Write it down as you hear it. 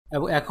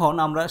এবং এখন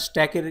আমরা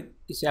স্ট্যাকের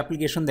কিছু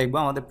অ্যাপ্লিকেশন দেখব।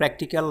 আমাদের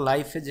প্র্যাকটিক্যাল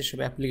লাইফে যেসব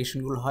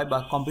অ্যাপ্লিকেশনগুলো হয় বা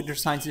কম্পিউটার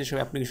সায়েন্সে যেসব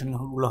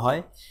অ্যাপ্লিকেশনগুলো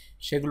হয়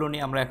সেগুলো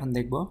নিয়ে আমরা এখন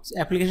দেখব।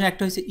 অ্যাপ্লিকেশন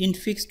একটা হচ্ছে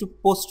infix two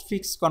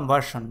postfix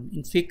conversion.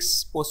 Infix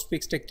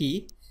পোস্টফিক্সটা কী?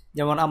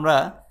 যেমন আমরা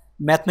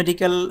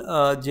ম্যাথমেটিক্যাল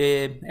যে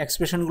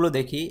এক্সপ্রেশনগুলো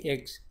দেখি,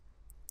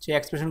 সেই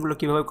এক্সপ্রেশনগুলো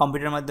কীভাবে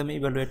কম্পিউটারের মাধ্যমে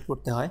ইভ্যালুয়েট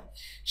করতে হয়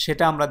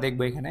সেটা আমরা দেখব।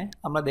 এখানে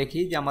আমরা দেখি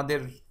যে আমাদের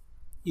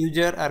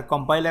ইউজার আর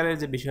কম্পাইলারের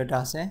যে বিষয়টা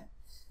আছে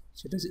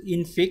সেটা হচ্ছে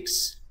ইনফিক্স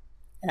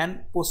অ্যান্ড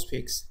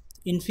পোস্টফিক্স।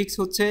 ইনফিক্স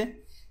হচ্ছে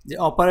যে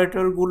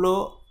অপারেটরগুলো,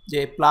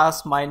 যে প্লাস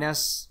মাইনাস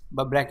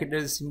বা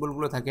ব্র্যাকেটের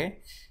সিম্বলগুলো থাকে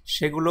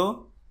সেগুলো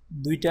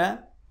দুইটা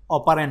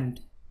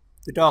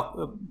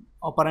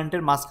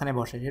অপারেন্টের মাঝখানে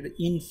বসে, সেটা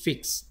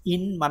ইনফিক্স।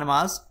 ইন মানে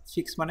মাস,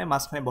 ফিক্স মানে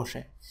মাঝখানে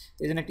বসে,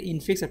 এই জন্য একটা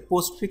ইনফিক্স। আর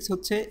পোস্টফিক্স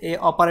হচ্ছে এই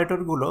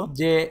অপারেটরগুলো,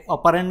 যে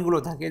অপারেন্টগুলো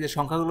থাকে, যে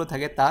সংখ্যাগুলো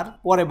থাকে তার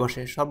পরে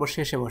বসে,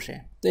 সর্বশেষে বসে।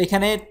 তো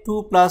এখানে 2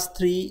 +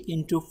 3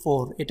 ×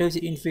 4 এটা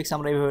হচ্ছে ইনফিক্স,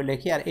 আমরা এইভাবে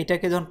লিখি। আর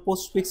এটাকে যখন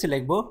পোস্টফিক্সে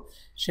লিখবো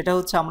সেটা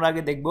হচ্ছে আমরা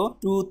আগে দেখব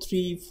 2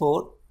 3 4,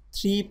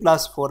 3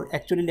 + 4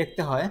 অ্যাকচুয়ালি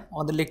লিখতে হয়,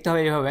 আমাদের লিখতে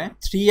হয় এইভাবে।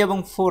 3 এবং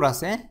 4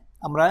 আছে,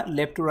 আমরা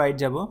লেফট টু রাইট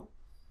যাব,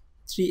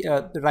 3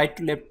 রাইট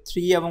টু লেফট,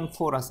 3 এবং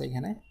 4 আছে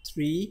এখানে,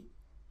 3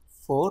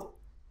 4,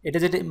 এটা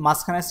যেটা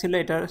মাঝখানে ছিল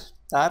এটা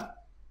তার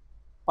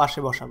পাশে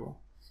বসাবো।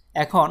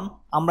 এখন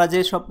আমরা যে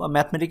সব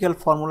ম্যাথমেটিক্যাল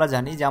ফর্মুলা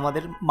জানি যে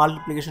আমাদের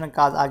মাল্টিপ্লিকেশনের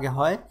কাজ আগে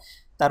হয়,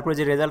 তারপরে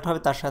যে রেজাল্ট হবে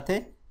তার সাথে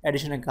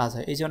অ্যাডিশনের কাজ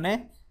হয়, এই জন্যে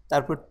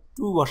তারপর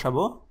 2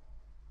 বসাবো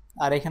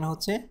আর এখানে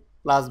হচ্ছে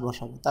প্লাস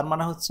বসাবো। তার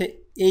মানে হচ্ছে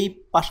এই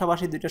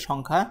পাশাপাশি দুইটা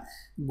সংখ্যা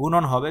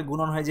গুণন হবে,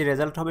 গুণন হয়ে যে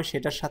রেজাল্ট হবে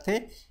সেটার সাথে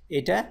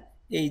এটা,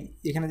 এই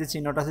এখানে যে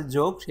চিহ্নটা আছে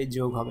যোগ, সেই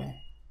যোগ হবে।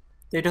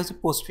 তো এটা হচ্ছে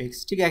পোস্টফিক্স।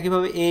 ঠিক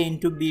একইভাবে a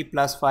 × b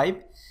 + 5,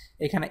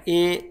 এখানে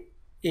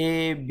a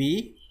b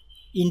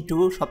ইন্টু,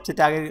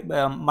 সবচেয়ে আগে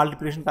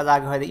মাল্টিপ্লিকেশন কাজ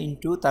আগে হয়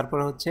ইন্টু,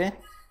 তারপরে হচ্ছে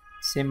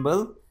সিম্বল,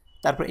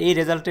 তারপর এই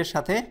রেজাল্টের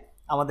সাথে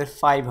আমাদের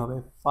 5 হবে,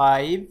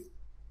 5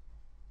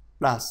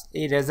 প্লাস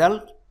এই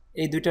রেজাল্ট,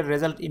 এই দুইটার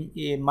রেজাল্ট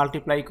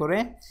মাল্টিপ্লাই করে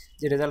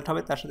যে রেজাল্ট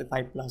হবে তার সাথে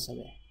 5 প্লাস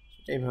হবে,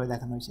 সেটা এইভাবে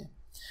দেখানো হয়েছে।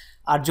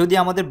 আর যদি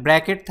আমাদের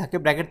ব্র্যাকেট থাকে,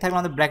 ব্র্যাকেট থাকলে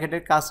আমাদের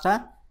ব্র্যাকেটের কাজটা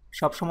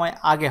সবসময়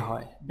আগে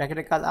হয়।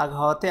 ব্র্যাকেটের কাজ আগে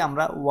হওয়াতে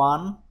আমরা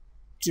 1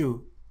 2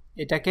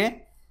 এটাকে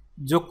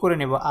যোগ করে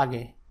নেব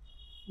আগে,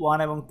 1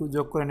 এবং 2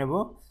 যোগ করে নেব,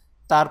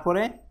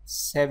 তারপরে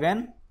 7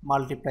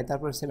 মাল্টিপ্লাই,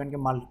 তারপরে 7কে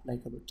মাল্টিপ্লাই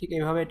করবো। ঠিক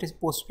এইভাবে এটা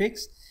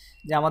পোস্টফিক্স,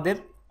 যে আমাদের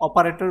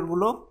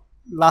অপারেটরগুলো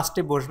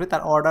লাস্টে বসবে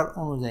তার অর্ডার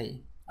অনুযায়ী।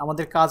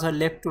 আমাদের কাজ হয়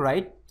লেফট টু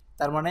রাইট,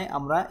 তার মানে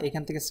আমরা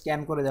এখান থেকে স্ক্যান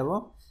করে যাব,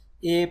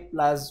 1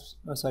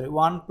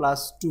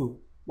 + 2,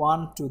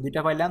 1 2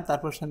 দুইটা পাইলাম,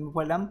 তারপর 7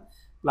 পাইলাম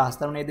প্লাস,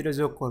 তার মানে এই দুটো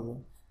যোগ করব,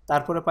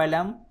 তারপরে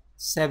পাইলাম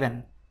 7,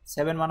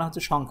 7 মানে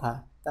হচ্ছে সংখ্যা,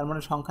 তার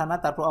মানে সংখ্যা না,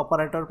 তারপর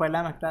অপারেটর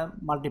পাইলাম একটা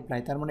মাল্টিপ্লাই,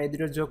 তার মানে এই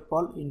দুটোর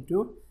যোগফল ইন্টু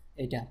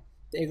এইটা।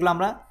 তো এগুলো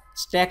আমরা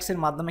স্ট্যাক্সের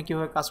মাধ্যমে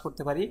কীভাবে কাজ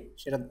করতে পারি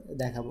সেটা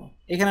দেখাবো।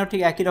 এখানেও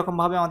ঠিক একই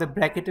রকমভাবে আমাদের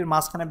ব্র্যাকেটের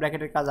মাঝখানে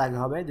ব্র্যাকেটের কাজ আগে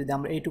হবে। যদি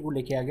আমরা এইটুকু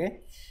লিখি আগে,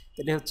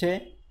 এটা হচ্ছে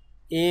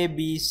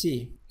ABC,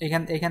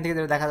 এখান থেকে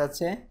যেটা দেখা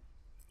যাচ্ছে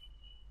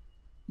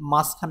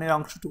মাঝখানের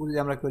অংশটুকু যদি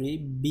আমরা করি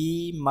B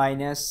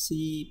 - C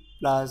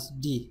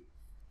 + D,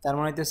 তার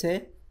মানে হইতেছে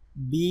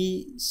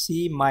BC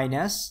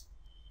মাইনাস,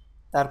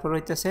 তারপর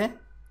হইতেছে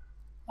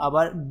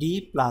আবার D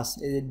প্লাস,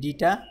 এই যে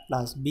ডিটা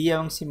প্লাস, B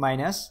এবং C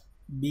মাইনাস,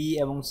 B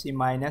এবং C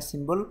মাইনাস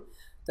সিম্বল,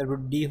 তারপর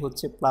D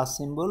হচ্ছে প্লাস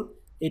সিম্বল।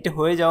 এটা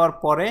হয়ে যাওয়ার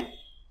পরে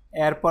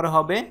এরপরে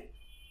হবে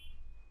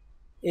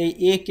এই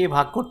A কে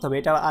ভাগ করতে হবে,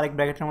 এটা আরেক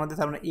ব্র্যাকেটের মধ্যে,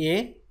 তার মানে A,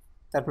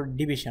 তারপর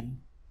ডিভিশন,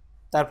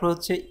 তারপর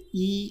হচ্ছে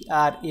E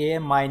আর A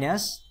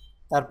মাইনাস,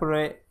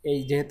 তারপরে এই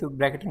যেহেতু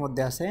ব্র্যাকেটের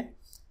মধ্যে আছে,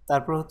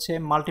 তারপর হচ্ছে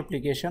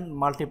মাল্টিপ্লিকেশন,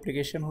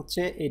 মাল্টিপ্লিকেশন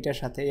হচ্ছে এইটার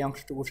সাথে, এই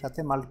অংশটুকুর সাথে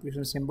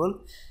মাল্টিপ্লিকেশন সিম্বল,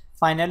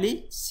 ফাইনালি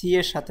সি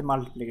এর সাথে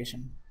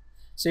মাল্টিপ্লিকেশন।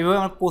 সো এইভাবে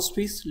আমরা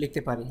পোস্টফিক্স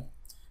লিখতে পারি।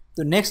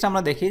 তো নেক্সট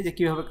আমরা দেখি যে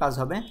কীভাবে কাজ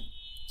হবে।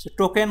 সো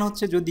টোকেন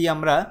হচ্ছে, যদি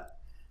আমরা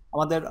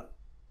আমাদের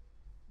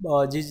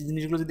যে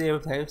জিনিসগুলো যদি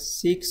এভাবে থাকে,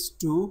 6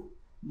 2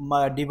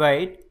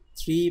 ডিভাইড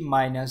 3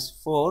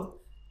 - 4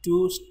 2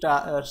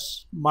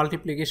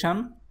 মাল্টিপ্লিকেশন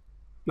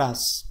প্লাস,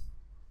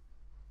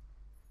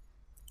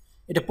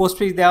 এটা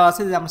পোস্টফিক্স দেওয়া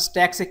আছে যে আমরা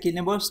স্ট্যাক্সে কী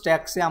নেব,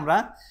 স্ট্যাক্সে আমরা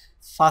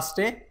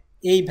ফার্স্টে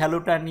এই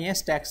ভ্যালুটা নিয়ে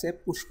স্ট্যাক্সে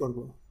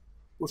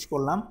পুশ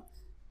করলাম,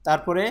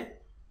 তারপরে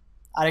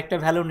আরেকটা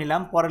ভ্যালু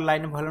নিলাম, পরের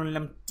লাইনে ভ্যালু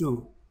নিলাম 2,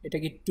 এটা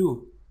কি 2,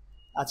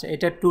 আচ্ছা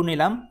এটা 2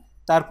 নিলাম,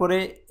 তারপরে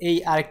এই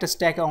আরেকটা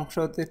স্ট্যাকের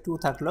অংশতে 2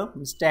 থাকলো,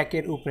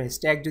 স্ট্যাকের উপরে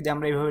স্ট্যাক যদি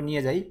আমরা এইভাবে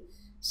নিয়ে যাই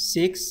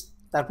 6,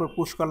 তারপর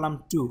পুশ করলাম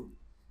 2,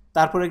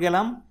 তারপরে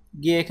গেলাম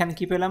গিয়ে এখানে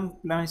কি পেলাম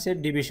হচ্ছে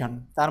ডিভিশন,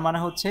 তার মানে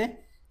হচ্ছে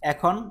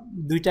এখন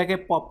দুইটাকে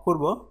পপ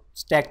করব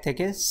স্ট্যাক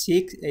থেকে,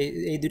 6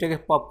 এই দুইটাকে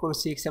পপ করব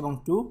 6 এবং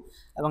 2,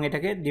 এবং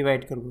এটাকে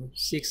ডিভাইড করব,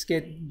 6কে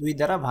 2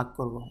 দ্বারা ভাগ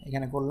করব,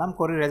 এখানে করলাম,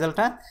 করে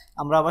রেজাল্টটা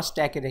আমরা আবার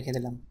স্ট্যাকে রেখে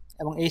দিলাম,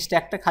 এবং এই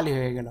স্ট্যাকটা খালি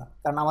হয়ে গেল,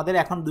 কারণ আমাদের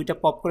এখন দুইটা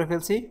পপ করে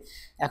ফেলছি,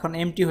 এখন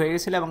এমটি হয়ে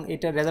গেছিলো, এবং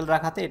এটা রেজাল্ট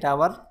রাখাতে এটা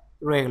আবার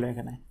রয়ে গেল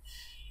এখানে।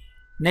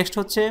 নেক্সট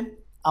হচ্ছে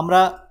আমরা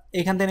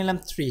এখান থেকে নিলাম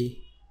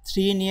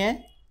 3 নিয়ে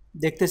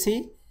দেখতেছি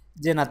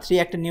যে না 3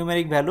 একটা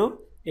নিউমেরিক ভ্যালু,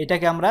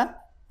 এটাকে আমরা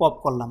পপ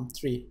করলাম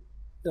 3,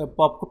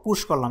 পপ পুশ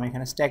করলাম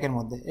এখানে স্ট্যাকের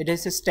মধ্যে। এটা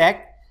হচ্ছে স্ট্যাক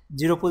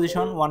 0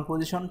 পজিশন, 1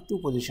 পজিশন, 2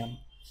 পজিশন।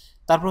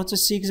 তারপর হচ্ছে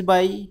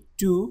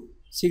 6/2,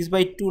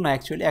 6/2 না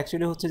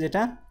অ্যাকচুয়ালি হচ্ছে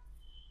যেটা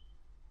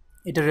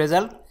এটা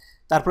রেজাল্ট।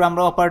 তারপর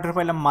আমরা অপারেটর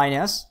পাইলাম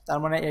মাইনাস, তার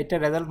মানে এটা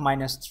রেজাল্ট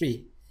 -3।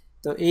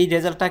 তো এই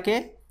রেজাল্টটাকে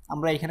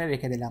আমরা এখানে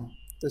রেখে দিলাম।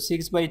 তো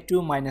 6/2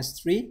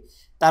 -3।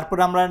 তারপর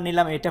আমরা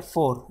নিলাম এটা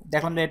 4,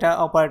 দেখলাম যে এটা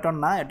অপারেটর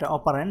না, এটা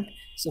অপারেন্ট।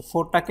 সো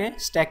 4টাকে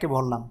স্ট্যাকে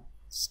ভরলাম,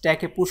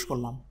 স্ট্যাকে পুশ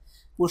করলাম।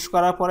 পুশ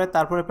করার পরে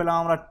তারপরে পেলাম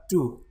আমরা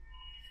 2,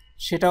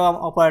 সেটাও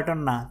অপারেটর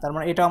না, তার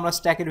মানে এটাও আমরা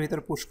স্ট্যাকের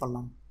ভিতরে পুশ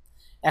করলাম।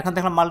 এখন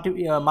দেখলাম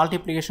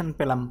মাল্টিপ্লিকেশন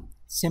পেলাম,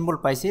 সিম্বল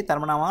পাইছি, তার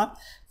মানে আমার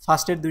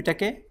ফার্স্টের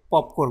দুইটাকে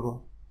পপ করব।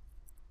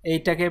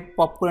 এইটাকে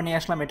পপ করে নিয়ে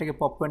আসলাম, এটাকে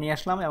পপ করে নিয়ে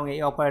আসলাম এবং এই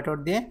অপারেটর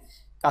দিয়ে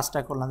কাজটা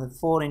করলাম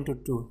 4 ×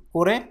 2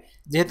 করে।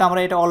 যেহেতু আমরা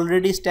এটা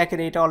অলরেডি স্ট্যাকের,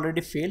 এটা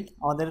অলরেডি ফিল্ড,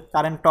 আমাদের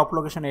কারেন্ট টপ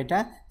লোকেশন এটা,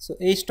 সো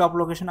এই স্টপ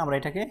লোকেশন আমরা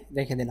এটাকে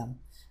রেখে দিলাম।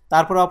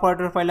 তারপর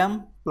অপারেটর পাইলাম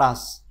প্লাস,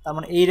 তার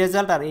মানে এই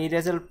রেজাল্ট আর এই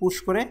রেজাল্ট পুশ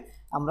করে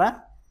আমরা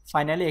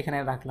ফাইনালি এখানে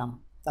রাখলাম।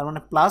 তার মানে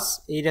প্লাস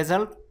এই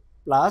রেজাল্ট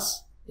প্লাস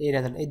এই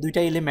রেজাল্ট, এই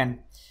দুইটা এলিমেন্ট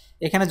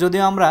এখানে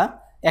যদিও আমরা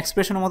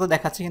এক্সপ্রেশনের মতো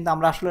দেখাচ্ছি, কিন্তু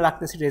আমরা আসলে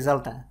রাখতেছি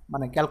রেজাল্টটা,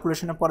 মানে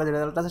ক্যালকুলেশনের পরে যে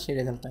রেজাল্ট আছে সেই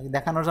রেজাল্টটা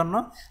দেখানোর জন্য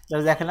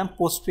দেখালাম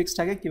পোস্ট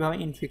ফিক্সটাকে কীভাবে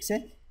ইনফিক্সে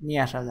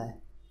নিয়ে আসা যায়।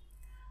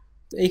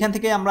 তো এইখান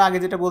থেকে আমরা আগে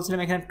যেটা বলছিলাম,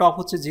 এখানে টপ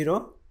হচ্ছে 0,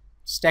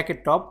 স্ট্যাকের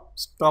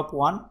টপ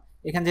 1।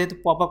 এখানে যেহেতু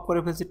পপ আপ করে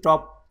ফেলছি,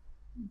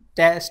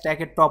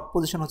 স্ট্যাকের টপ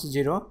পজিশন হচ্ছে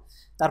 0,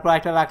 তারপর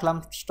একটা রাখলাম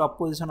টপ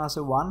পজিশন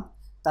আছে 1,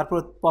 তারপর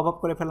পপ আপ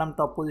করে ফেললাম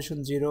টপ পজিশন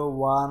 0,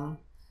 1,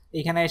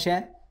 এখানে এসে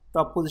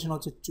টপ পজিশন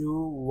হচ্ছে 2,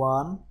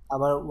 1,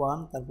 আবার 1,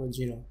 তারপর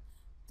 0।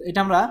 তো এটা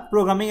আমরা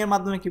প্রোগ্রামিংয়ের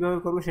মাধ্যমে কীভাবে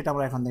করবো সেটা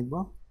আমরা এখন দেখব।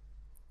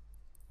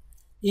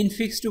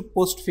 Infix two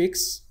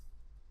postfix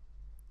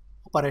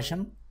operation,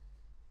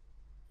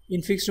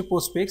 infix two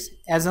postfix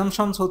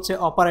assumptions হচ্ছে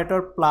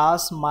operator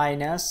plus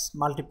minus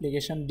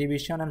multiplication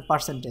division and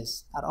percentage,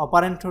 R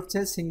operant হচ্ছে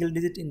single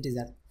digit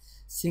integer.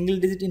 Single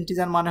digit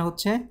integer মানে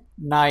হচ্ছে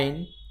 9,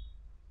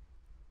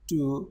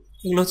 2,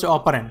 এগুলো হচ্ছে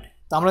অপারেন্ট।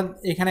 তো আমরা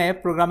এখানে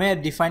প্রোগ্রামে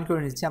ডিফাইন করে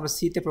নিচ্ছি, আমরা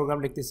সিতে প্রোগ্রাম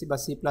লিখতেছি বা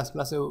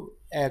C++এও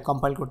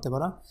কম্পাইল করতে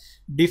পারো।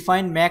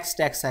 ডিফাইন ম্যাক্স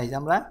স্ট্যাক সাইজ,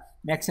 আমরা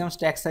ম্যাক্সিমাম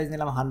স্ট্যাক সাইজ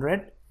নিলাম 100,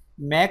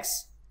 ম্যাক্স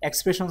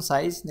এক্সপ্রেশন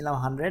সাইজ নিলাম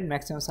 100,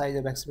 maximum size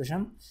of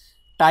expression.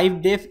 Type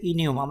deaf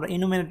ইনিউম, আমরা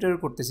ইনুমিনেটর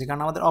করতেছি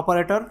কারণ আমাদের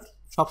অপারেটর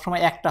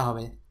সবসময় একটা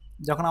হবে।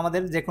 যখন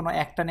আমাদের যে কোনো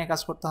একটা নিয়ে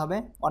কাজ করতে হবে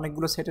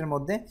অনেকগুলো সেটের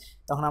মধ্যে,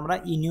 তখন আমরা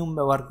ইনিউম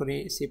ব্যবহার করি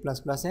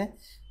C++-এ।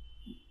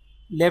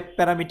 Left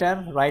parameter,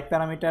 right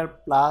parameter,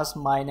 plus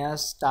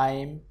minus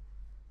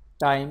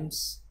Times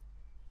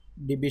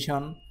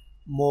division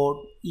mode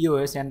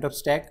EOS end of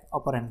stack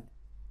operant,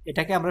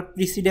 এটাকে আমরা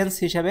প্রিসিডেন্স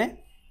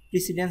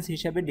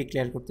হিসাবে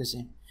ডিক্লেয়ার করতেছি।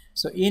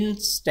 So in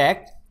stack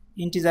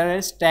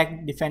ইন্টিজারের stack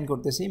define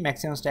করতেছি,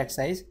 maximum stack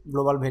size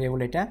global variable,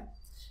 এটা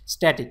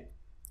static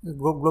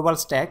global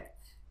stack.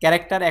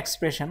 Character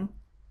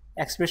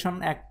expression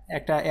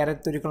একটা array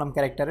তৈরি করলাম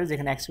ক্যারেক্টারের,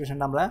 যেখানে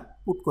এক্সপ্রেশনটা আমরা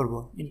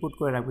ইনপুট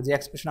করে রাখবো, যে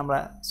এক্সপ্রেশন আমরা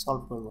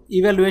সলভ করব।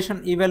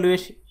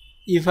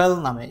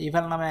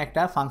 ইভ্যাল নামে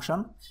একটা ফাংশন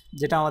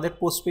যেটা আমাদের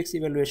পোস্টফিক্স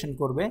ইভ্যালুয়েশন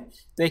করবে।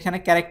 তো এখানে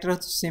ক্যারেক্টার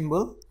হচ্ছে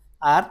সিম্বল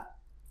আর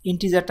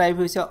ইন্টিজার টাইপ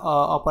হয়েছে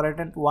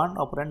অপারেটর 1,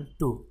 অপারেটর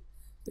 2।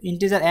 তো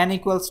ইন্টিজার n =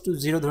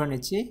 0 ধরে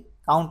নিচ্ছি,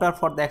 counter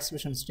for the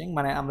expression string,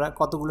 মানে আমরা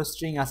কতগুলো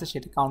স্ট্রিং আছে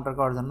সেটা কাউন্টার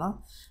করার জন্য।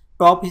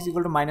 টপ =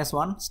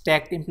 -1,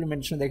 স্ট্যাক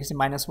ইমপ্লিমেন্টেশন দেখেছি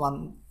 -1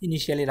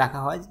 ইনিশিয়ালি রাখা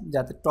হয়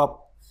যাতে টপ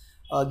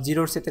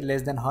 0-র সাথে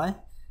লেস দেন হয়।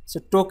 সো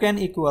টোকেন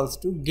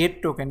 = গেট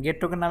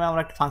টোকেন নামে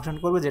আমরা একটা ফাংশন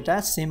করবো যেটা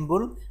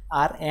সিম্বল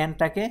আর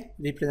এনটাকে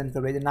রিপ্রেজেন্ট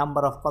করবে, এই যে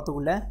নাম্বার অফ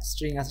কতগুলো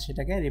স্ট্রিং আছে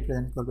সেটাকে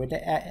রিপ্রেজেন্ট করবে। এটা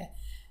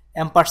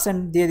এম্পারসেন্ট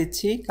দিয়ে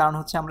দিচ্ছি কারণ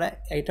হচ্ছে আমরা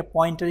এটা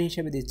পয়েন্টার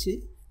হিসেবে দিচ্ছি,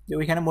 যে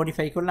ওইখানে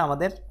মডিফাই করলে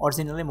আমাদের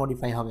অরিজিনালি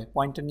মডিফাই হবে।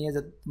 পয়েন্টার নিয়ে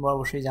তোমরা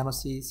অবশ্যই জানো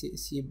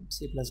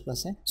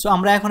C++-এ। সো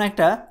আমরা এখন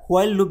একটা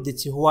হোয়াইল লুপ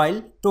দিচ্ছি, হোয়াইল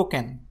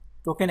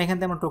টোকেন এখান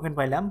থেকে আমরা টোকেন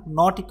পাইলাম।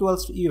 Not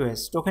equals to US,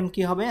 token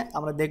কী হবে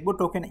আমরা দেখব।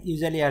 টোকেন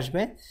ইউজুয়ালি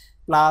আসবে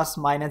প্লাস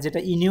মাইনাস, যেটা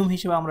ইনিউম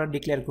হিসেবে আমরা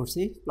ডিক্লেয়ার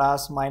করছি,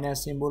 plus minus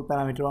symbol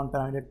parameter 1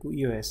 parameter 2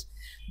 US.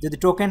 যদি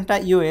টোকেনটা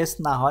ইউএস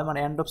না হয়, মানে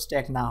এন্ড অফ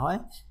স্ট্যাক না হয়,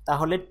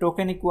 তাহলে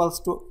টোকেন ইকুয়ালস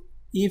টু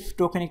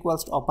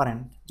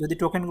অপারেন্ট। যদি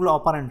টোকেনগুলো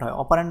অপারেন্ট হয়,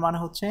 অপারেন্ট মানে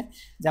হচ্ছে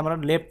যে আমরা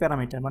লেফট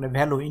প্যারামিটার মানে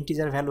ভ্যালু,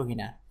 ইন্টিজার ভ্যালু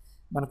কিনা,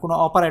 মানে কোনো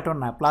অপারেটর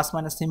না, প্লাস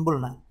মাইনাস সিম্বল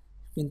না,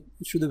 কিন্তু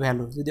শুধু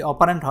ভ্যালু। যদি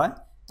অপারেন্ট হয়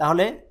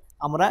তাহলে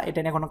আমরা এটা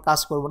নিয়ে কোনো কাজ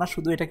করব না,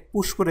 শুধু এটাকে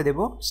পুশ করে দেব,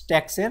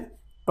 স্ট্যাক্সের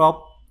টপ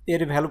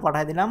এর ভ্যালু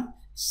পাঠিয়ে দিলাম,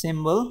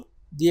 সিম্বল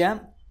দিয়ে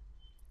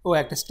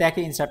একটা স্ট্যাকে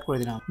ইনসার্ট করে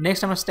দিলাম।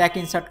 নেক্সট আমরা স্ট্যাকে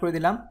ইনসার্ট করে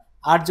দিলাম।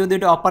 আর যদি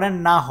এটা অপারেন্ট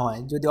না হয়,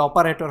 যদি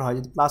অপারেটর হয়,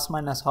 যদি প্লাস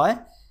মাইনাস হয়,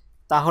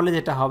 তাহলে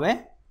যেটা হবে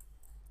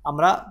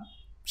আমরা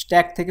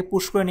স্ট্যাক থেকে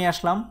পুশ করে নিয়ে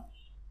আসলাম।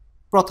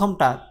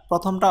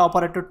 প্রথমটা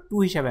অপারেটর 2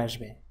 হিসাবে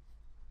আসবে,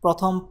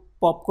 প্রথম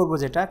পপ করব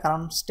যেটা,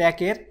 কারণ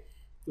স্ট্যাকের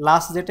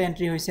লাস্ট যেটা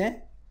এন্ট্রি হয়েছে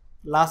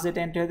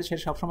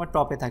সেটা সবসময়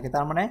টপে থাকে।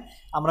 তার মানে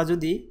আমরা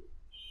যদি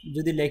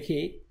লিখি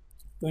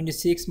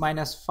 26 -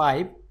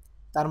 5,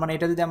 তার মানে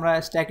এটা যদি আমরা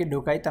স্ট্যাকে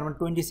ঢুকাই, তার মানে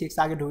 26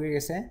 আগে ঢুকে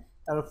গেছে,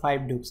 তারপর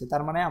 5 ঢুকছে,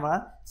 তার মানে আমরা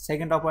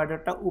সেকেন্ড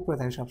অপারেটরটা উপরে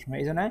থাকে সবসময়,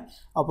 এই জন্য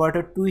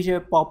অপারেটর 2 হিসেবে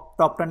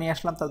টপটা নিয়ে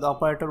আসলাম, তারপর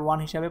অপারেটর 1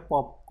 হিসাবে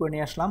পপ করে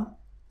নিয়ে আসলাম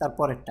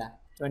তারপরেরটা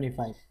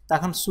 25।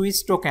 তখন সুইচ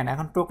টোকেন,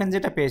 এখন টোকেন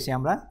যেটা পেয়েছি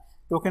আমরা,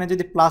 টোকেনে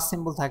যদি প্লাস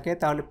সিম্বল থাকে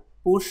তাহলে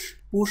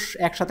পুশ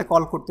একসাথে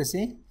কল করতেছি,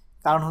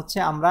 কারণ হচ্ছে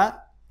আমরা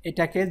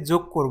এটাকে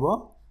যোগ করব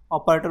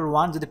অপারেটর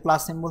 1, যদি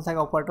প্লাস সিম্বল থাকে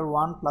অপারেটর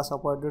 1 প্লাস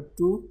অপারেটর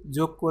 2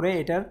 যোগ করে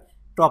এটার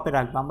টপে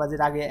রাখবো, আমরা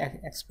যেটা আগে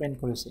এক্সপ্লেন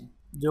করেছি,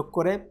 যোগ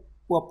করে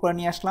পপ করে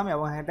নিয়ে আসলাম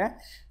এবং এটা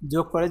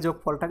যোগ করে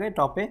যোগফলটাকে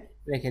টপে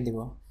রেখে দিব।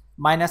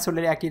 মাইনাস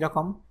হলে একই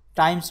রকম,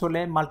 টাইমস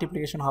হলে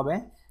মাল্টিপ্লিকেশন হবে,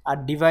 আর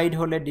ডিভাইড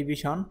হলে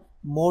ডিভিশন,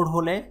 মোড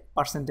হলে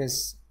পার্সেন্টেজ,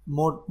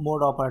 মোড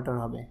অপারেটর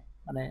হবে,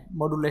 মানে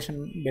মডুলেশন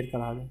বের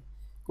করা হবে,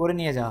 করে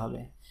নিয়ে যাওয়া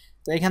হবে।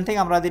 তো এখান থেকে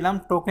আমরা দিলাম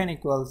token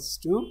equals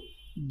to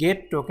get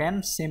token,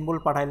 symbol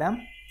পাঠাইলাম,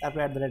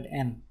 তারপরে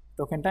 @n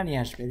টোকেনটা নিয়ে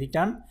আসবে,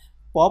 রিটার্ন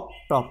পপ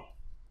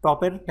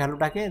টপের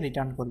ভ্যালুটাকে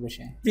রিটার্ন করবে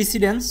সে।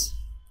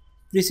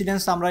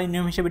 প্রিসিডেন্স আমরা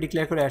নিয়ম হিসেবে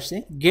ডিক্লেয়ার করে আসছি।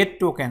 গেট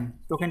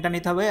টোকেনটা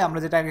নিতে হবে আমরা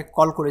যেটা আগে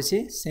কল করেছি,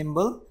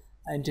 সিম্বল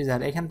ইন্টিজার,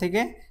 এখান থেকে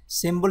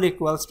সিম্বল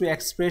ইকুয়ালস টু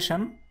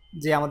এক্সপ্রেশন,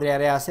 যে আমাদের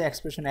অ্যারে আছে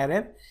এক্সপ্রেশন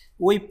অ্যারের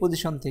ওই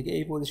পজিশন থেকে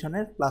এই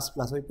পজিশনের প্লাস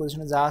ওই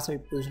পজিশনে যা আছে ওই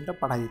পজিশনটা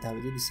পাঠিয়ে দিতে হবে।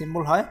 যদি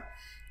সিম্বল হয়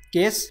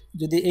কেস,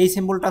 যদি এই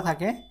সিম্বলটা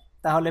থাকে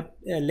তাহলে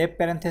লেফট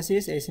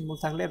প্যারেন্থেসিস, এই সিম্বল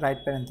থাকলে রাইট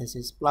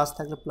প্যারেন্থেসিস, প্লাস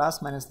থাকলে প্লাস,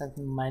 মাইনাস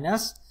থাকলে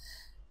মাইনাস,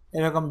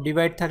 এরকম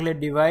ডিভাইড থাকলে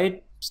ডিভাইড,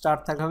 স্টার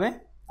থাকলে হবে,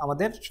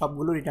 আমাদের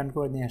সবগুলো রিটার্ন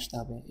করে নিয়ে আসতে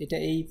হবে। এটা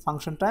এই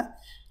ফাংশনটা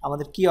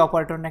আমাদের কি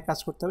অপারেটর নিয়ে কাজ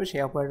করতে হবে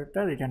সেই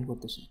অপারেটরটা রিটার্ন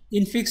করতেছে।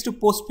 Infix two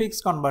postfix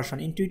conversion,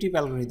 intuitive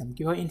algorithm,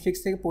 কীভাবে ইনফিক্স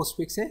থেকে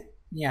পোস্টফিক্সে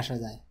নিয়ে আসা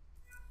যায়।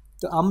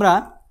 তো আমরা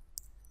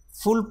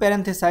ফুল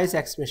প্যারেন্থেসাইজ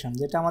এক্সপ্রেশন,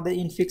 যেটা আমাদের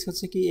ইনফিক্স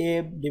হচ্ছে কি a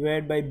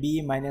divide by b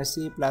minus c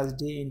plus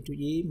d into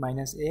e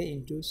minus a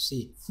into c,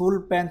 full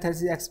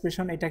প্যারেন্থেসাইজ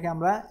expression, এটাকে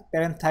আমরা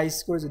প্যারেন্থাইজ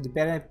করে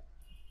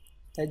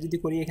যদি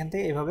করি এখান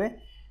থেকে এভাবে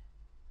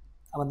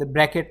আমাদের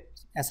ব্র্যাকেট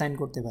অ্যাসাইন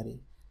করতে পারি।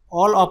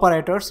 অল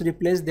অপারেটরস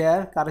রিপ্লেস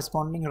দেয়ার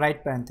কারেসপন্ডিং রাইট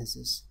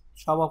প্যারেন্থেসিস,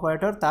 সব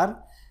অপারেটর তার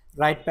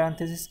রাইট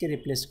প্যারেন্থেসিসকে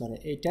রিপ্লেস করে।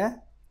 এইটা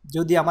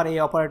যদি আমার এই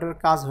অপারেটরের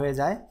কাজ হয়ে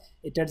যায়,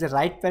 এটার যে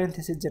রাইট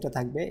প্যারেন্থেসিস যেটা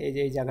থাকবে এই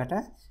যে এই জায়গাটা,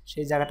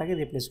 সেই জায়গাটাকে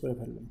রিপ্লেস করে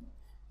ফেলবে।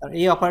 আর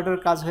এই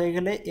অপারেটরের কাজ হয়ে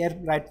গেলে এর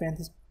রাইট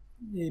প্যারেন্থেসিস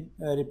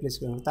রিপ্লেস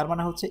করে ফেলবে। তার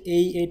মানে হচ্ছে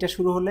এইটা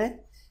শুরু হলে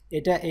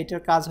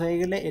এইটার কাজ হয়ে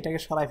গেলে এটাকে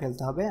সরাই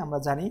ফেলতে হবে। আমরা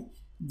জানি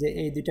যে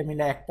এই দুইটা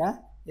মিলে একটা,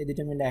 এই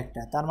দুইটা মিলে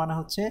একটা, তার মানে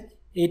হচ্ছে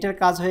এইটার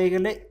কাজ হয়ে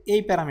গেলে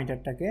এই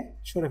প্যারামিটারটাকে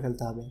সরে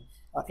ফেলতে হবে,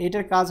 আর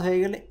এইটার কাজ হয়ে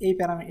গেলে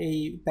এই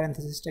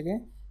প্যারেন্থেসিসটাকে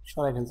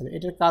সরাই ফেলতে হবে,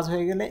 এটার কাজ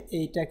হয়ে গেলে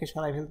এইটাকে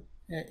সরাই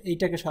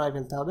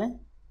ফেলতে হবে,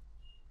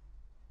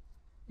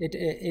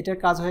 এটার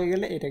কাজ হয়ে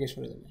গেলে এটাকে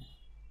সরে যাবে।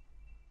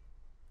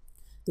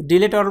 তো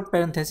ডিলিট অল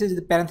প্যারেন্থেসিস,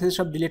 যদি প্যারেন্থেসিস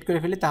সব ডিলিট করে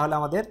ফেলি তাহলে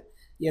আমাদের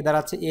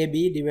দাঁড়াচ্ছে ab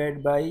divide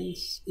by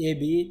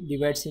ab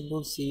divide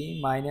symbol c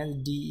minus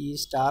de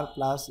star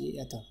plus e,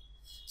 এত।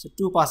 সো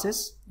 2 পাসেস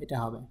এটা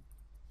হবে।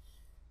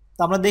 তো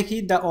আমরা দেখি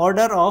the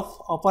order of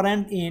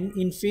operant in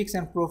infix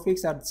and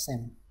প্রোফিক্স R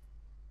same,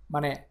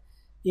 মানে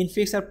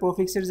ইনফিক্স আর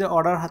প্রোফিক্সের যে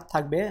অর্ডার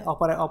থাকবে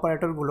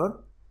অপারেটরগুলোর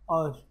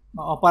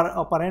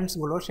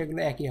অপারেন্টসগুলো সেগুলো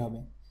একই হবে।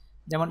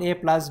 যেমন a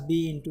plus b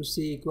into c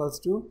equals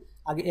to,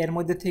 আগে এর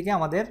মধ্যে থেকে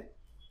আমাদের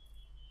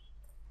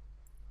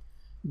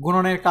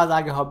গুণনের কাজ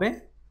আগে হবে,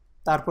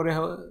 তারপরে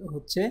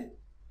হচ্ছে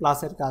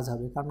প্লাসের কাজ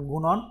হবে, কারণ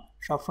গুণন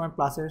সবসময়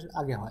প্লাসের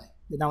আগে হয়,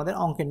 যেটা আমাদের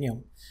অঙ্কের নিয়ম।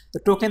 তো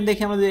টোকেন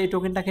দেখে আমরা এই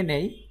টোকেনটাকে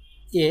নেই,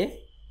 এ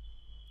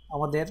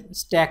আমাদের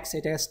স্ট্যাক্স,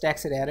 এটা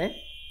স্ট্যাক্সের অ্যারে,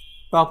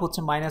 টপ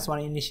হচ্ছে -1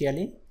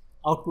 ইনিশিয়ালি,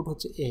 আউটপুট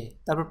হচ্ছে এ,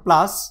 তারপর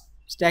প্লাস,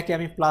 স্ট্যাকে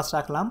আমি প্লাস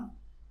রাখলাম,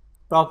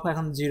 টপ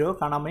এখন 0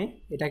 কারণ আমি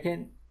এটাকে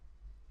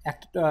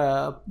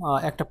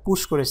একটা পুশ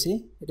করেছি,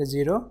 এটা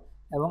 0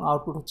 এবং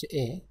আউটপুট হচ্ছে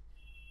এ।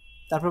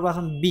 তারপর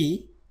এখন বি,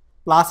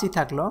 প্লাসই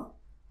থাকলো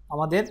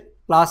আমাদের,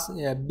 প্লাস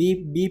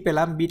বি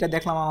পেলাম, বিটা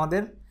দেখলাম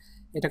আমাদের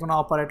এটা কোনো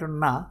অপারেটর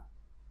না,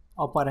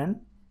 অপারেন্ট,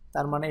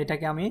 তার মানে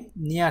এটাকে আমি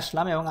নিয়ে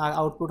আসলাম এবং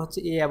আউটপুট হচ্ছে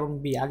এ এবং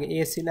বি, আগে এ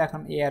ছিল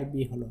এখন এ আর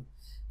বি হলো।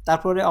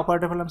 তারপরে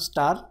অপারেটর পেলাম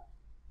স্টার,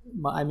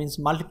 মিনস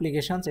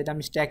মাল্টিপ্লিকেশনস, এটা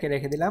আমি স্ট্যাকে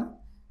রেখে দিলাম,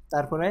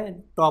 তারপরে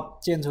টপ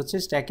চেঞ্জ হচ্ছে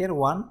স্ট্যাকের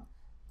 1,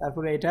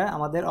 তারপরে এটা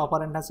আমাদের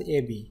অপারেন্ট আছে এ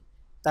বি,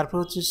 তারপর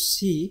হচ্ছে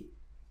সি,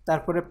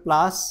 তারপরে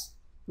প্লাস,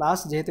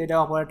 যেহেতু এটা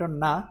অপারেটর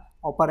না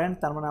অপারেন্ট,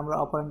 তার মানে আমরা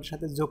অপারেন্টের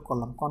সাথে যোগ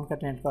করলাম,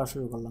 কনক্যাটিনেট করা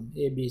শুরু করলাম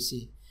এ বি সি,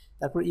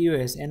 তারপর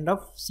ইউএস, এন্ড অফ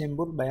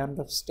সিম্বল বা এন্ড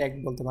অফ স্ট্যাক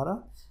বলতে পারো,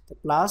 তো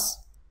plus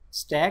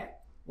stack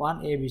 1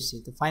 A B C.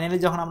 তো ফাইনালি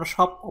যখন আমরা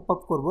সব অপ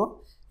করব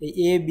এই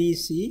এ বি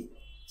সি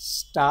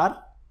স্টার,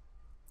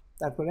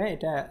 তারপরে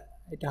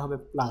এটা হবে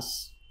প্লাস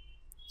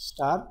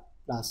স্টার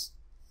প্লাস।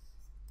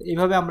 তো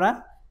এইভাবে আমরা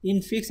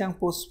ইনফিক্স এবং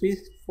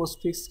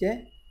পোস্টফিক্সকে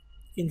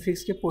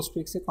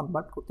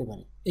কনভার্ট করতে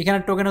পারি। এখানে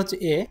টোকেন হচ্ছে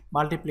এ,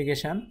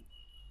 মাল্টিপ্লিকেশন,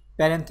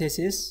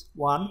 প্যারেন্থেসিস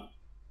 1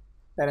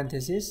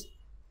 প্যারেন্থেসিস,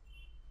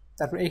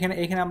 তারপর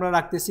এখানে আমরা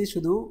রাখতেছি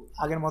শুধু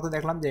আগের মতো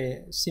দেখলাম যে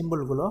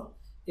সিম্বলগুলো,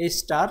 এ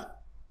স্টার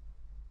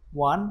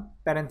 1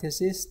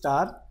 প্যারেন্থেসিস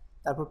স্টার,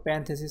 তারপর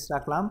প্যারেন্থেসিস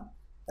রাখলাম,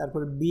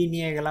 তারপর বি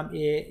নিয়ে গেলাম,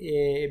 এ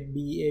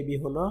বি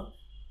হলো,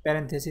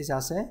 প্যারেন্থেসিস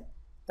আছে,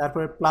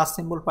 তারপরে প্লাস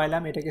সিম্বল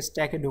পাইলাম, এটাকে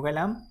স্ট্যাকে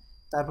ঢুকাইলাম,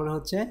 তারপরে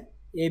হচ্ছে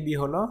এ বি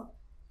হলো,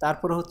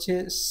 তারপরে হচ্ছে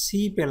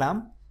সি পেলাম।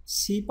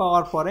 সি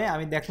পাওয়ার পরে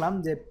আমি দেখলাম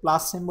যে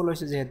প্লাস সিম্বল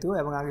হয়েছে যেহেতু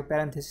এবং আগে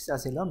প্যারেন্থেসিস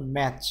আছিল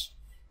ম্যাচ,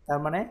 তার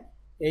মানে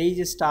এই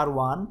যে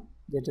 *1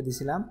 যেটা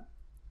দিছিলাম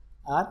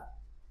আর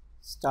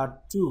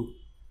 *2,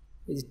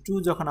 এই যে 2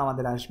 যখন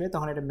আমাদের আসবে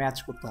তখন এটা ম্যাচ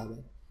করতে হবে।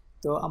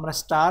 তো আমরা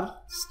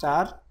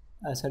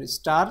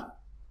স্টার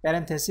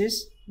প্যারেন্থেসিস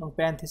এবং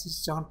প্যারেন্থেসিস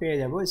যখন পেয়ে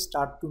যাব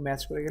 *2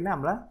 ম্যাচ করে গেলে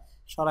আমরা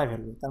সরাই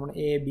ফেলবো, তার মানে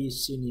এ বি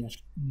সি নিয়ে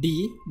আসবো। ডি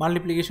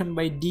মাল্টিপ্লিকেশন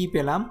বাই ডি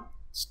পেলাম,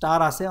 স্টার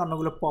আছে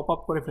অন্যগুলো পপ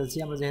আপ করে ফেলছি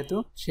আমরা যেহেতু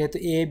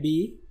এ বি,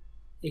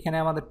 এখানে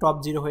আমাদের টপ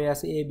 0 হয়ে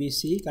আছে এ বি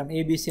সি, কারণ এ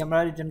বি সি আমরা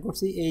রিটার্ন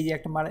করছি। এই যে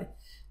একটা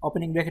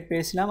ওপেনিং ব্র্যাকেট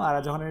পেয়েছিলাম আর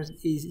যখন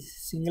এই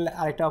সিঙ্গেল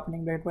আরেকটা ওপেনিং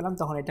ব্র্যাকেট পেলাম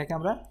তখন এটাকে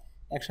আমরা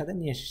একসাথে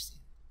নিয়ে এসেছি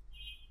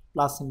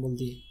প্লাস সিম্বল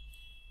দিয়ে।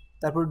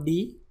 তারপর ডি,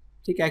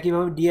 ঠিক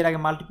একইভাবে ডি এর আগে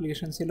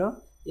মাল্টিপ্লিকেশন ছিল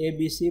A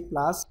B C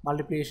plus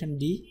multiplication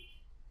D,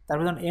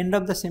 তারপর যখন এন্ড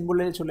অফ দ্য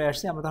সিম্বলে চলে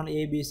আসছে আমরা তখন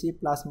A B C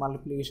plus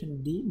multiplication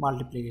D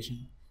multiplication,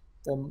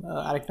 তো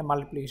আরেকটা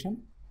মাল্টিপ্লিকেশন।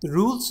 তো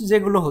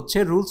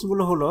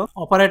রুলসগুলো হলো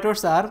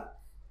operators R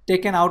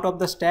taken out of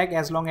the stack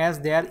as long as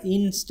their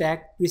in stack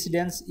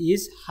precedence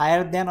is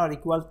higher than or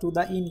equal to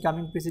the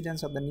incoming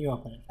precedence of the new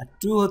operator. আর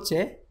 2 হচ্ছে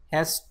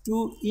has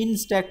two in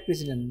stack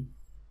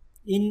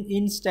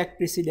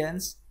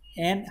precedence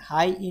and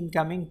high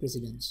incoming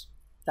precedence,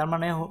 তার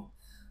মানে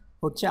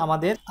হচ্ছে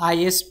আমাদের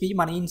ISP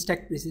মানে in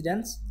stack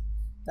precedence,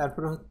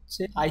 তারপরে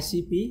হচ্ছে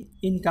ICP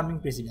incoming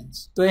precedence.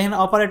 তো এখানে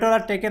operator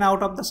are taken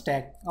out of the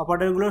stack,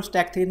 অপারেটরগুলো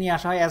stack থেকে নিয়ে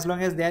আসা হয় as long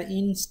age there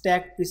in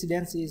stack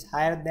precedence is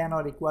higher than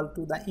or equal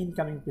to the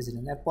incoming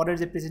precedence. এর পরের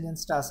যে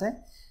প্রেসিডেন্সটা আছে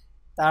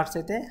তার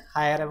সাথে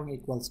হায়ার এবং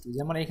ইকুয়ালস টু,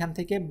 যেমন এখান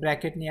থেকে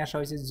ব্র্যাকেট নিয়ে আসা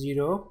হয়েছে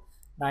 0,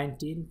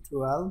 19,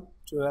 12,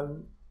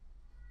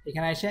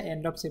 এখানে এসে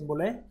এন্ড অফ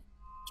সিম্বলে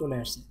চলে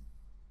আসছে।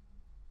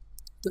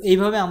 তো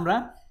এইভাবে আমরা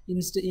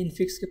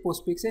ইনফিক্সকে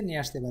পোস্টফিক্সে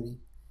নিয়ে আসতে পারি।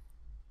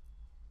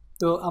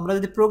 তো আমরা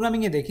যদি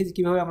প্রোগ্রামিংয়ে দেখি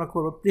কীভাবে আমরা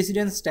করবো,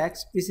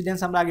 প্রেসিডেন্স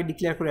আমরা আগে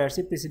ডিক্লেয়ার করে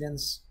আসছি, প্রেসিডেন্স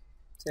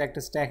একটা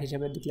স্ট্যাক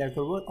হিসেবে ডিক্লেয়ার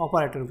করবো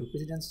অপারেটর,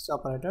 প্রেসিডেন্স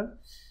অপারেটর,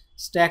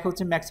 স্ট্যাক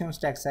হচ্ছে ম্যাক্সিমাম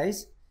স্ট্যাক সাইজ।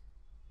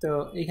 তো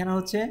এখানে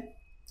হচ্ছে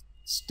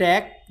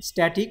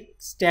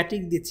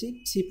স্ট্যাটিক দিচ্ছি,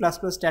 C++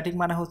 স্ট্যাটিক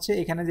মানে হচ্ছে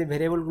এখানে যে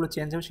ভেরিয়েবলগুলো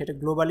চেঞ্জ হবে সেটা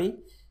গ্লোবালি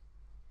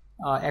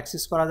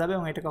অ্যাক্সেস করা যাবে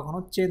এবং এটা কখনো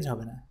চেঞ্জ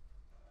হবে না।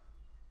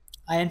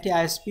 INT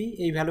ISP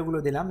এই ভ্যালুগুলো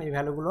দিলাম, এই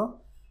ভ্যালুগুলো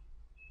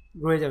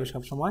রয়ে যাবে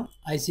সব সময়।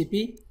 ICP,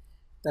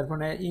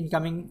 তারপরে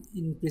ইনকামিং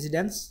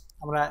প্রেসিডেন্স,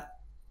 আমরা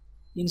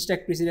ইনস্ট্যাক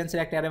প্রেসিডেন্সের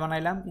একটা অ্যারে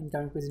বানাইলাম,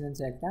 ইনকামিং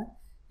প্রেসিডেন্সের একটা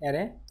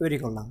অ্যারে তৈরি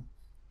করলাম।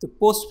 তো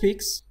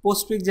পোস্টফিক্স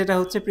যেটা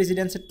হচ্ছে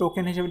প্রেসিডেন্সের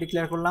টোকেন হিসেবে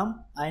ডিক্লেয়ার করলাম,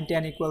 int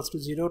n equals to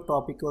 0,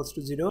 top equals to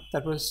 0,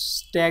 তারপর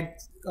stack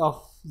of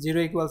 0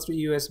 equals to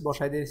us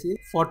বসাই দিয়েছি।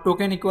 For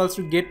token equals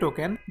to get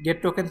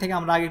token থেকে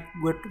আমরা আগে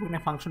get token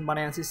ফাংশন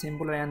বানিয়ে আনছি,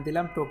 সিম্বল এন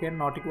দিলাম, token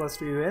not equals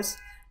to us,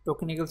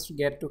 token equals to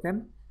get token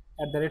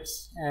 @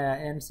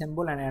 n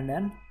symbol and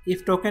n. If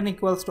token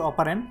equals to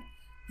operand,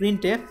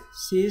 printf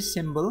c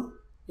symbol,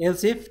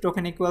 else if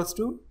token equals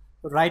to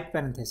right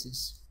parenthesis,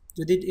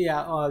 যদি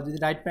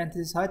right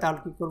parenthesis হয় তাহলে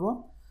কি করব,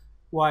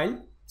 while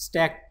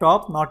stack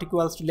top not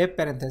equals to left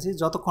parenthesis,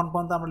 যতক্ষণ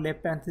পর্যন্ত আমরা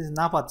left parenthesis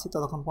না পাচ্ছি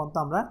ততক্ষণ পর্যন্ত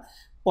আমরা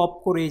পপ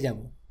করেই যাব,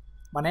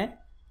 মানে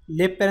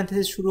লেফট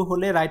প্যারেন্থেসিস শুরু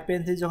হলে রাইট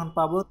প্যারেন্থেসিস যখন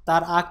পাবো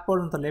তার আগ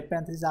পর্যন্ত, লেফট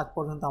প্যারেন্থেসিস আগ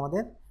পর্যন্ত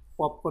আমাদের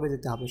পপ করে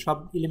যেতে হবে, সব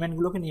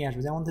এলিমেন্টগুলোকে নিয়ে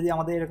আসবে। যেমন যদি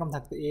আমাদের এরকম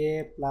থাকতো a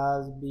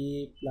 + b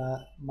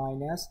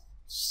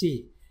 - c,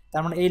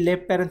 তার মানে এই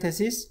লেফট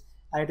প্যারেন্থেসিস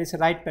আর এটা হচ্ছে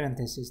রাইট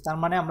প্যারেন্থেসিস, তার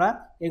মানে আমরা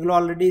এগুলো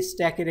অলরেডি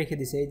স্ট্যাকে রেখে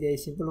দিছি, এই যে এই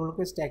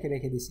সিম্বলগুলোকে স্ট্যাকে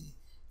রেখে দিছি।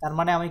 তার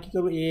মানে আমি কী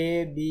করবো, a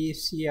b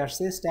c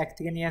আসছে স্ট্যাক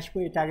থেকে নিয়ে আসবো,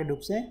 এটা আগে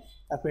ঢুকছে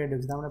তারপরে এটা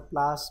ঢুকছে, তার মানে +-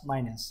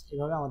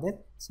 এভাবে আমাদের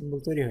সিম্বল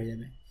তৈরি হয়ে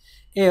যাবে।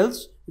 Else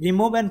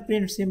remove and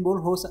print symbol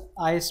whose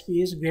ISP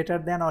is greater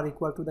than or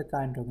equal to the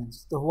current tokens.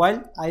 So while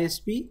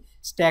ISP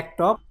stack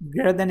top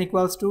greater than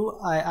equals to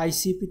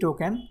ICP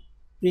token,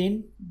 print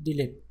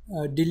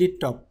delete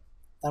top,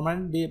 তার মানে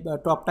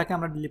টপটাকে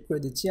আমরা delete করে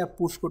দিচ্ছি আর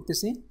push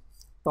করতেছি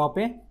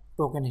টপে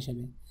token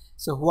হিসেবে।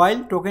 So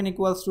while token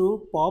equals to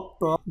pop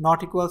top not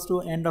equals to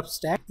end of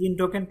stack, print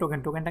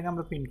টোকেনটাকে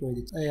আমরা print করে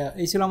দিচ্ছি।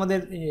 এই ছিল আমাদের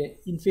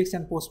ইনফিক্স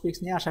অ্যান্ড পোস্টফিক্স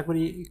নিয়ে, আশা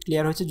করি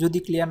ক্লিয়ার হয়েছে। যদি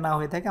ক্লিয়ার না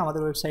হয়ে থাকে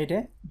আমাদের ওয়েবসাইটে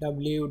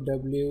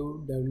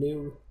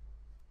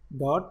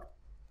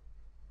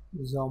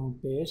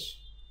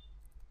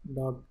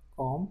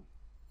www.zompesh.com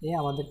এ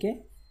আমাদেরকে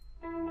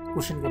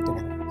কোশ্চেন করতে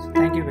পারেন।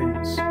 Thank you very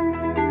much.